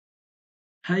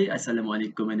Hi,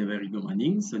 Assalamualaikum and a very good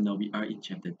morning. So now we are in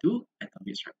chapter 2,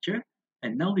 atomic structure.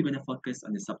 And now we're going to focus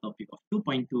on the subtopic of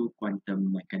 2.2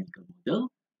 quantum mechanical model,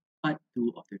 part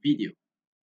 2 of the video.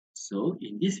 So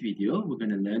in this video, we're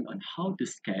going to learn on how to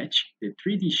sketch the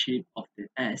 3D shape of the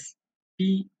s,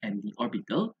 p, and the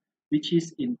orbital, which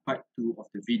is in part 2 of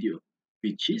the video,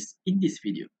 which is in this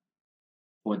video.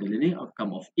 For the learning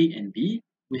outcome of A and B,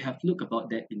 we have looked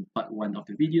about that in part 1 of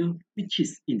the video, which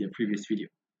is in the previous video.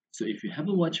 So if you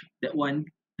haven't watched that one,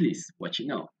 please watch it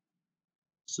now.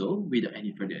 So without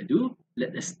any further ado,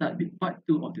 let us start with part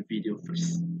 2 of the video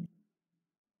first.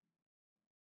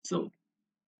 So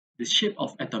the shape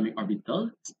of atomic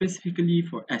orbital, specifically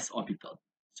for s-orbital.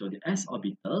 So the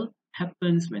s-orbital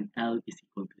happens when L is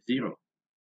equal to 0.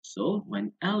 So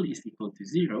when L is equal to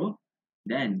 0,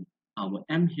 then our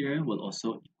M here will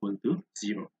also equal to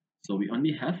 0. So we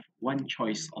only have one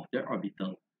choice of the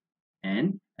orbital.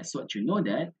 And as what you know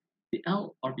that the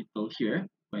L orbital here,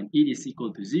 when it is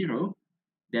equal to 0,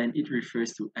 then it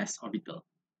refers to s orbital.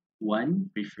 1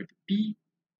 refer to p,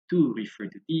 2 refer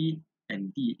to d,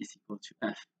 and d is equal to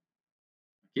f.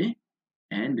 Okay?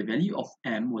 And the value of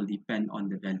m will depend on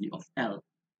the value of L.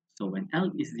 So when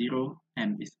L is 0,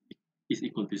 m is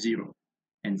equal to 0.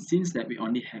 And since that we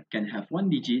only can have one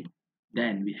digit,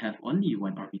 then we have only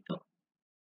one orbital.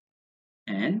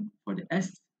 And for the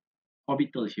s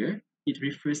orbital here, it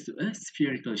refers to a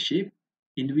spherical shape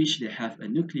in which they have a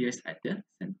nucleus at the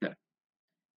center.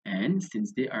 And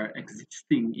since they are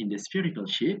existing in the spherical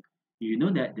shape, you know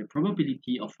that the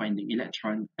probability of finding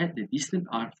electron at the distant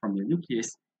r from the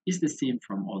nucleus is the same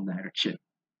from all directions.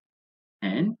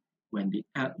 And when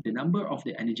the number of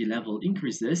the energy level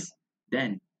increases,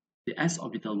 then the s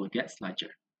orbital will get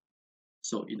larger.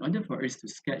 So in order for us to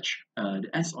sketch the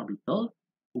s orbital,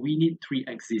 we need three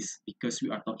axes because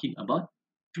we are talking about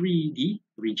 3D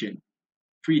region,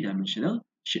 three-dimensional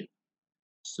shape.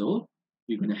 So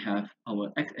we're going to have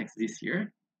our x-axis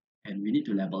here, and we need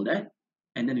to label that.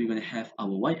 And then we're going to have our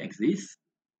y-axis,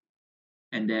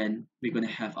 and then we're going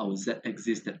to have our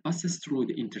z-axis that passes through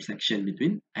the intersection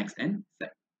between x and z.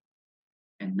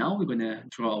 And now we're going to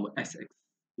draw our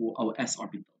our s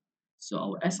orbital. So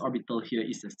our s orbital here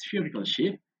is a spherical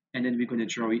shape, and then we're going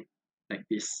to draw it like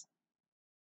this.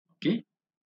 Okay,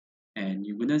 and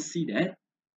you're going to see that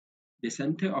the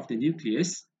center of the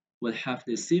nucleus will have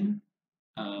the same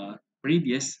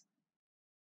radius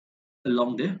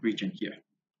along the region here.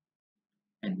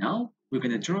 And now we're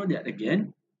going to draw that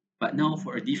again, but now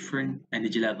for a different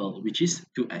energy level, which is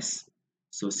 2s.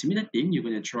 So similar thing, you're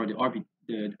going to draw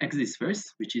the axis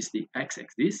first, which is the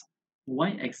x-axis,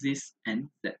 y-axis, and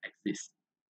z-axis.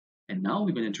 And now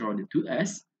we're going to draw the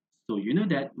 2s. So you know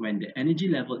that when the energy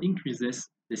level increases,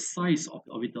 the size of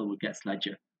the orbital will get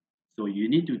larger. So you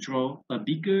need to draw a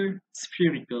bigger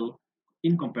spherical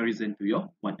in comparison to your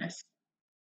 1s.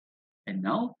 And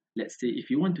now, let's say if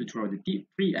you want to draw the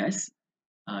 3s,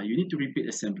 you need to repeat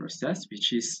the same process,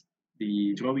 which is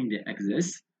drawing the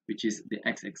axis, which is the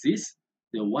x-axis,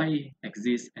 the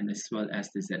y-axis, and as well as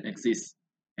the z-axis.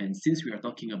 And since we are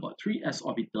talking about 3s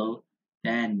orbital,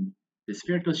 then the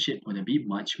spherical shape going to be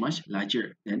much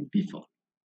larger than before.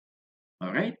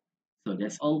 All right, so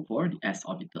that's all for the s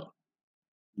orbital.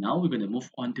 Now we're going to move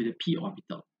on to the p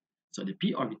orbital. So the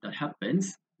p orbital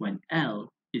happens when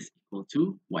L is equal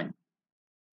to 1.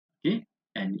 Okay,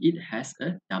 and it has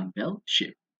a dumbbell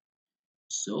shape.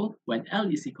 So when L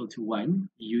is equal to 1,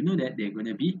 you know that there are going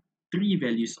to be three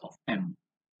values of M,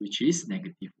 which is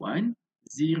 -1,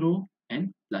 0,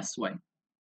 and +1.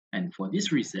 And for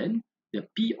this reason, the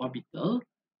p orbital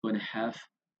going to have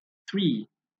three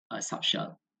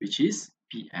subshell, which is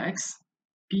px,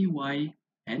 py,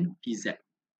 and pz,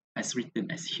 as written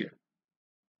as here.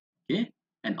 Okay,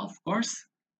 and of course,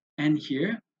 n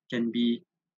here can be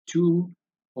 2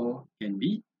 or can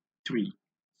be 3.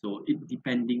 So it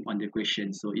depending on the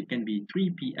question. So it can be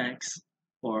 3px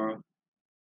or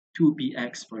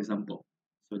 2px, for example.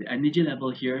 So the energy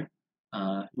level here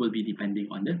will be depending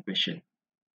on the question.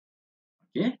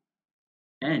 Okay,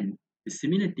 and the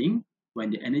similar thing,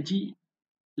 when the energy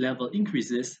level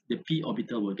increases, the p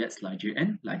orbital will get larger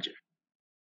and larger.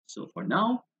 So for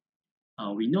now,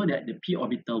 we know that the p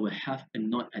orbital will have a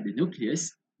knot at the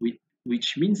nucleus,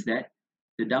 which means that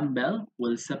the dumbbell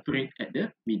will separate at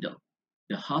the middle,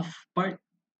 the half part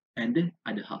and the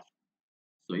other half.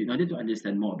 So in order to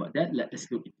understand more about that, let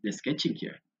us look at the sketching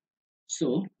here.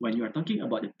 So when you are talking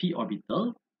about the p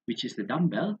orbital, which is the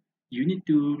dumbbell, you need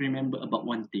to remember about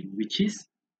one thing, which is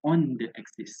on the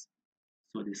axis.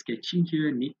 So the sketching here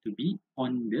need to be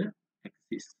on the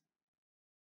axis.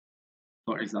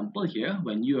 For example here,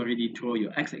 when you already draw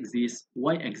your x-axis,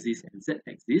 y-axis, and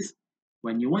z-axis,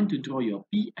 when you want to draw your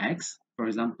px, for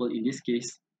example, in this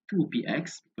case,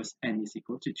 2px, because n is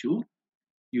equal to 2,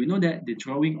 you know that the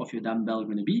drawing of your dumbbell is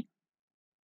going to be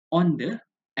on the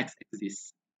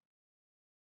x-axis.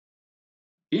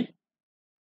 Okay,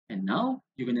 and now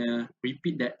you're going to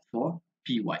repeat that for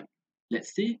py.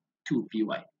 Let's say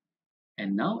 2py.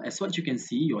 And now, as what you can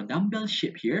see, your dumbbell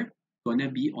shape here going to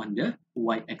be on the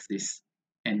y-axis.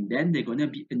 And then there's going to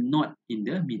be a knot in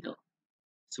the middle.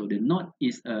 So the knot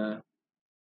is a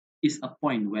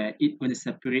point where it's going to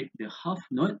separate the half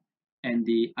knot and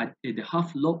the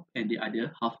half lobe and the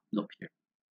other half lobe here.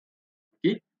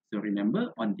 Okay, so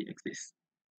remember on the axis.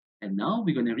 And now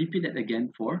we're going to repeat that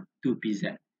again for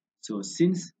 2pz. So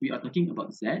since we are talking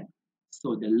about z,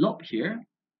 so the lobe here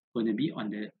going to be on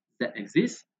the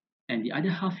z-axis, and the other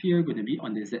half here going to be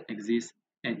on the z-axis,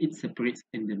 and it separates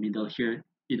in the middle here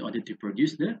in order to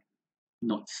produce the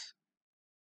knots.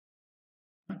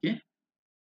 Okay,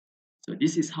 so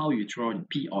this is how you draw the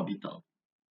p orbital.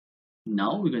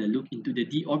 Now we're going to look into the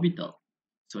d orbital.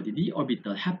 So the d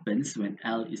orbital happens when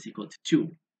L is equal to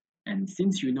 2. And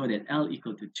since you know that L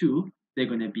equal to 2, there are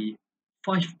going to be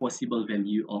 5 possible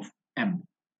value of M.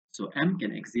 So M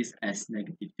can exist as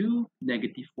 -2,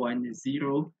 -1,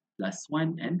 0,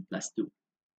 +1, and +2.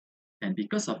 And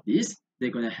because of this,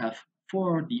 they're going to have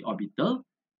 4 d orbital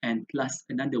and plus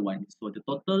another one. So the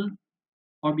total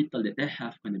orbital that they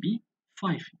have going to be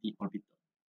 5 d orbital.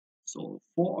 So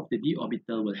 4 of the d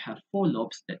orbital will have 4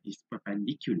 lobes that is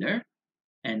perpendicular,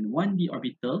 and 1 d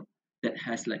orbital that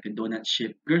has like a donut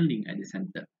shape girdling at the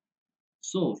center.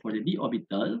 So for the d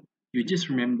orbital, you just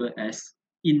remember as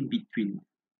in between.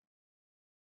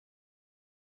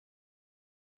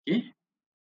 Okay,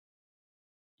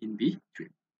 in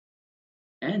between.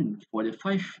 And for the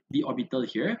 5 d orbital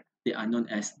here, they are known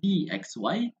as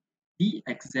dxy,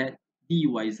 dxz,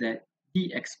 dyz,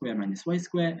 dx square minus y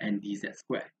square, and dz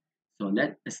square. So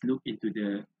let us look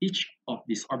into each of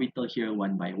these orbital here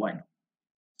one by one.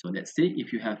 So let's say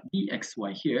if you have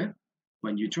dxy here,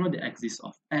 when you draw the axis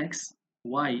of x,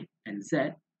 y, and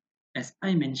z, as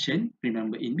I mentioned,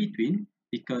 remember in between,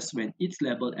 because when it's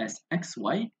labeled as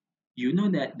xy, you know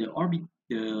that the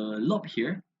lobe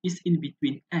here is in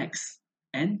between x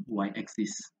and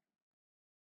y-axis.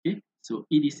 Okay, so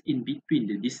it is in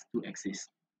between these two axes.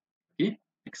 Okay,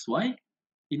 xy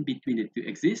in between the two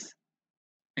axes,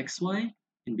 xy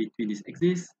in between this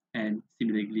axis, and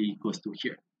similarly goes to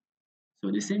here.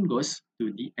 So the same goes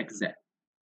to the xz.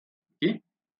 Okay,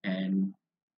 and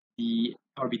the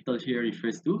orbital here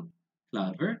refers to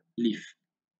clover leaf.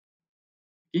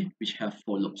 Okay, which have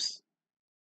 4 lobes.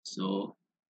 So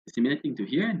similar thing to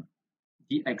here,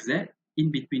 dxz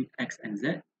in between x and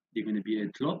z, they're going to be a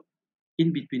lobe.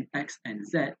 In between x and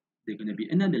z, they're going to be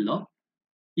another lobe.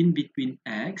 In between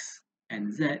x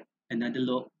and z, another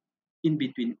lobe. In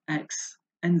between x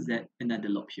and z, another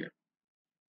lobe here.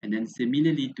 And then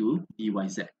similarly to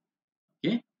dyz.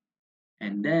 Okay,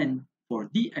 and then for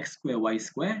dx square y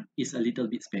square is a little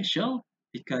bit special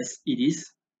because it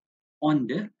is on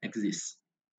the axis.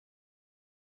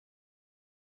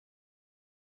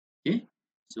 Okay,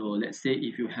 so let's say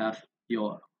if you have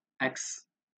your x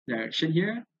direction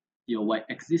here, your y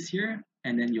axis here,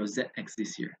 and then your z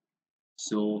axis here.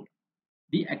 So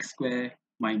dx square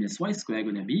minus y square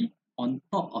going to be on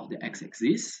top of the x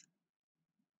axis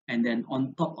and then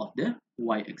on top of the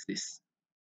y axis.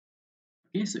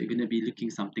 Okay, so you're going to be looking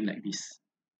something like this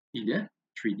in the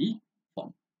 3D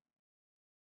form.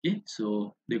 Okay,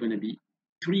 so they're going to be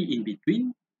 3 in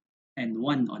between and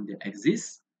 1 on the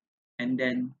axis, and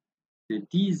then the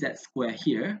dz square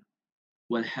here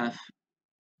will have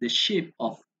the shape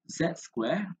of z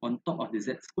square on top of the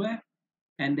z square,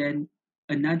 and then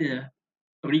another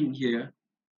ring here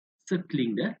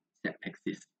circling the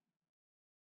z-axis.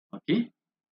 Okay,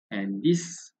 and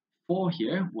this 4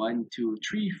 here, 1, 2,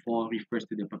 3, 4 refers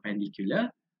to the perpendicular,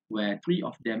 where 3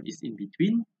 of them is in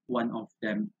between, 1 of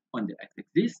them on the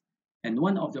x-axis, and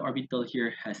 1 of the orbital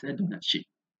here has a donut shape.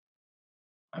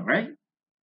 Alright,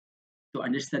 to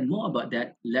understand more about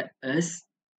that, let us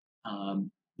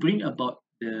bring about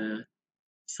the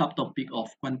subtopic of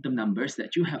quantum numbers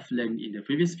that you have learned in the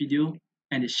previous video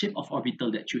and the shape of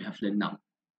orbital that you have learned now.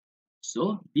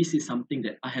 So this is something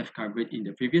that I have covered in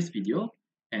the previous video,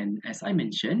 and as I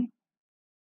mentioned,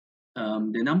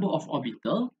 the number of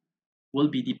orbital will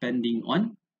be depending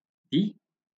on the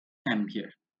m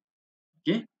here.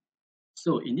 Okay,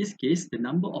 so in this case, the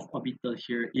number of orbital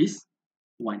here is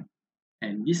 1,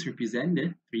 and this represents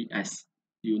the 3s.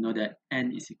 You know that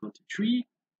n is equal to 3,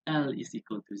 L is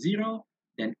equal to 0,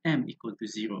 then m equal to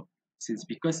 0. Since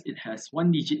because it has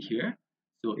 1 digit here,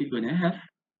 so it's going to have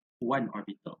 1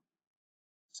 orbital.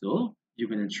 So you're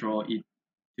going to draw it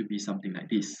to be something like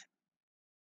this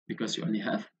because you only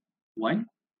have one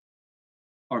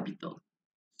orbital.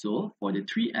 So for the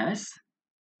 3s,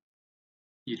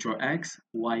 you draw x,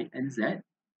 y, and z,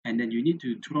 and then you need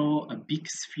to draw a big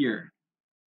sphere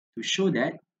to show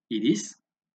that it is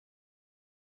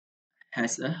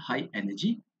has a high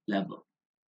energy level.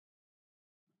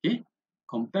 Okay,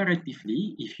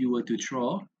 comparatively, if you were to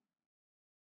draw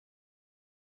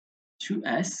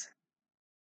 2s,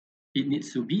 it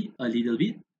needs to be a little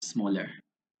bit smaller.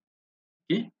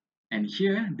 Okay, and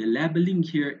here the labeling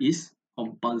here is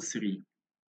compulsory.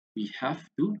 We have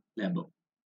to label.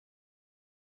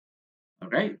 All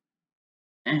right,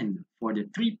 and for the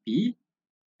 3p,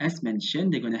 as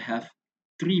mentioned, they're going to have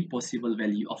three possible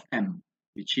value of m,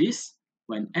 which is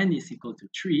when n is equal to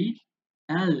 3,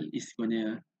 L is going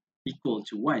to equal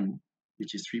to 1,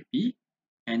 which is 3p,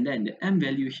 and then the m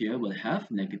value here will have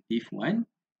 -1,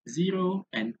 0,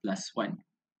 and +1.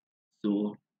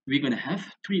 So we're going to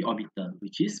have three orbital,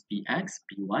 which is px,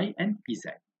 py, and pz.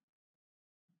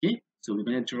 Okay, so we're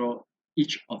going to draw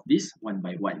each of these one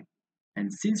by one.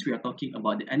 And since we are talking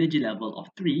about the energy level of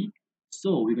 3,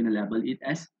 so we're going to label it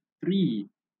as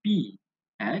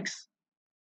 3px,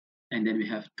 and then we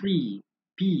have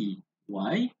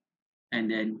 3py,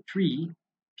 and then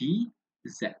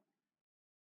 3pz.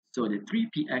 So the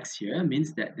 3px here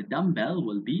means that the dumbbell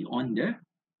will be on the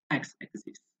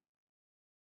x-axis.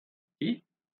 Okay,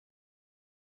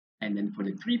 and then for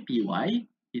the 3py,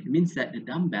 it means that the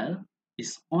dumbbell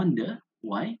is on the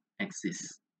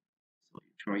y-axis. So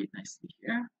you draw it nicely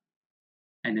here.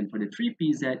 And then for the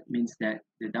 3pz means that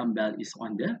the dumbbell is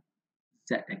on the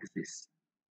z-axis.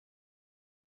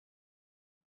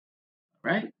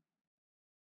 Right?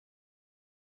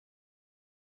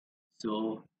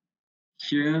 So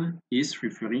here is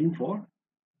referring for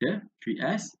the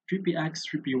 3s, 3px,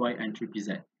 3py, and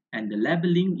 3pz. And the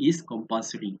labeling is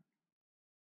compulsory.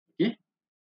 Okay?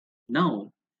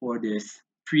 Now for this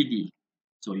 3D.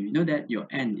 So you know that your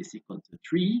n is equal to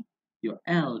 3, your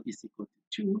L is equal to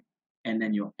 2, and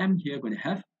then your m here going to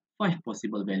have 5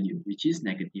 possible value, which is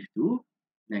 -2,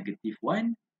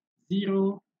 -1,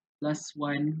 0,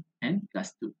 +1, and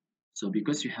 +2. So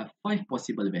because you have 5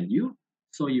 possible value,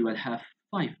 so you will have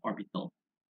 5 orbital.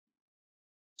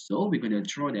 So we're going to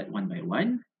draw that one by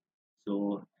one.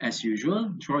 So as usual,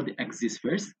 draw the axis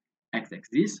first.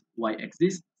 X-axis,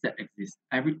 Y-axis, Z-axis.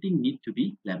 Everything need to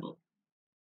be level.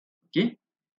 Okay.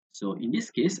 So in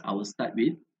this case, I will start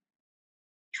with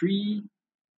 3d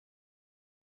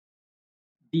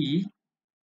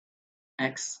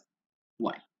x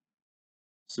y.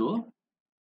 So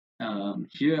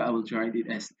here I will write it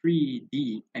as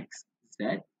 3d x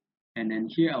z, and then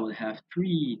here I will have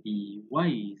 3d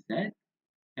y z,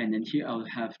 and then here I will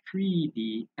have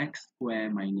 3d x square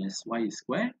minus y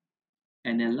square,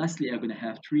 and then lastly I'm going to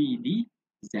have 3d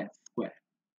z square.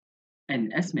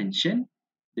 And as mentioned,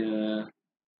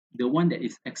 the one that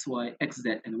is xy,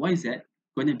 xz, and yz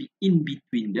going to be in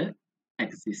between the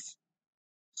axis.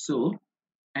 So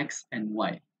x and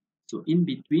y. So in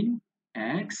between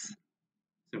x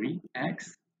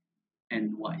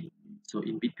and y. So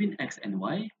in between x and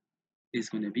y is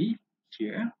going to be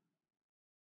here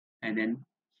and then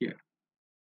here.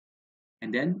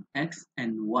 And then x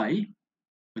and y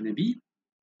going to be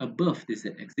above the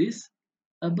z-axis,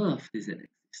 above the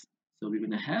z-axis. So we're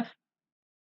going to have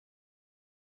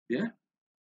the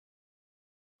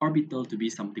orbital to be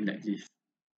something like this.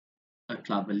 A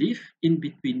cloverleaf in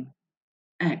between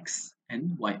x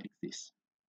and y-axis.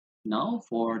 Now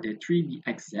for the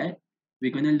 3dxz,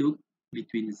 we're going to look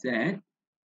between z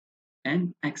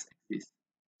and x-axis.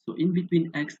 So in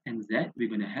between x and z, we're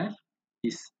going to have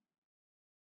this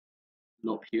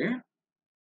lobe here.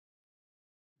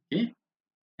 Okay,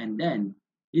 and then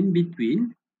in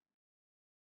between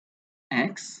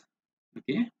x,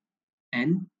 okay,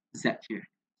 and z here.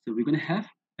 So we're going to have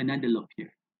another lobe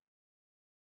here.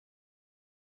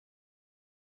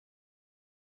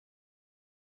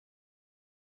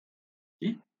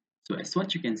 Okay, so as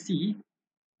what you can see,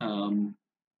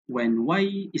 when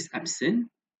y is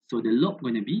absent, so the lobe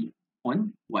going to be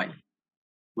on y.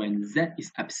 When z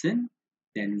is absent,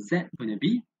 then z going to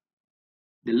be,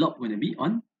 the lobe going to be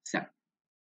on z.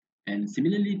 And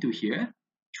similarly to here,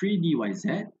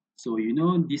 3dyz, so you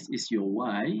know this is your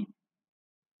y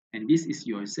and this is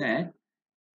your z.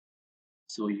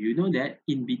 So you know that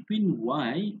in between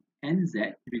y and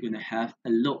z, we're going to have a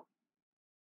lobe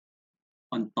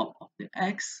on top of the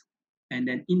x, and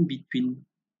then in between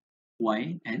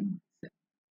y and z.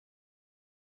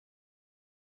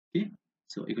 Okay,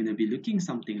 so you're going to be looking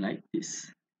something like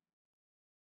this.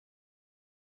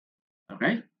 All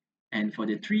right. And for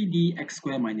the 3D x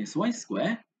squared minus y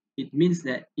squared, it means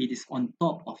that it is on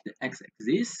top of the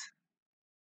x-axis,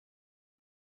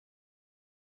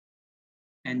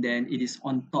 and then it is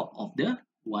on top of the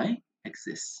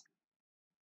y-axis.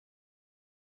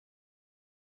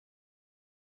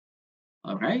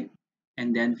 Alright,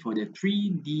 and then for the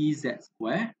 3dz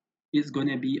squared, it's going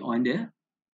to be on the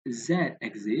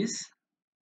z-axis.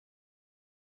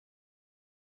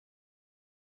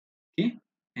 Okay,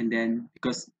 and then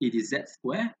because it is z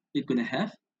squared, it's going to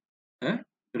have a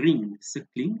ring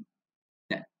circling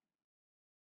that.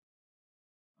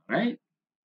 Alright,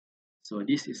 so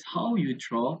this is how you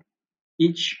draw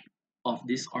each of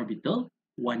this orbital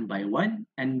one by one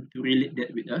and to relate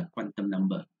that with a quantum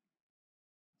number.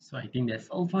 So I think that's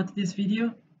all for today's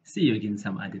video. See you again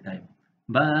some other time.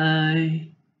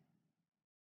 Bye!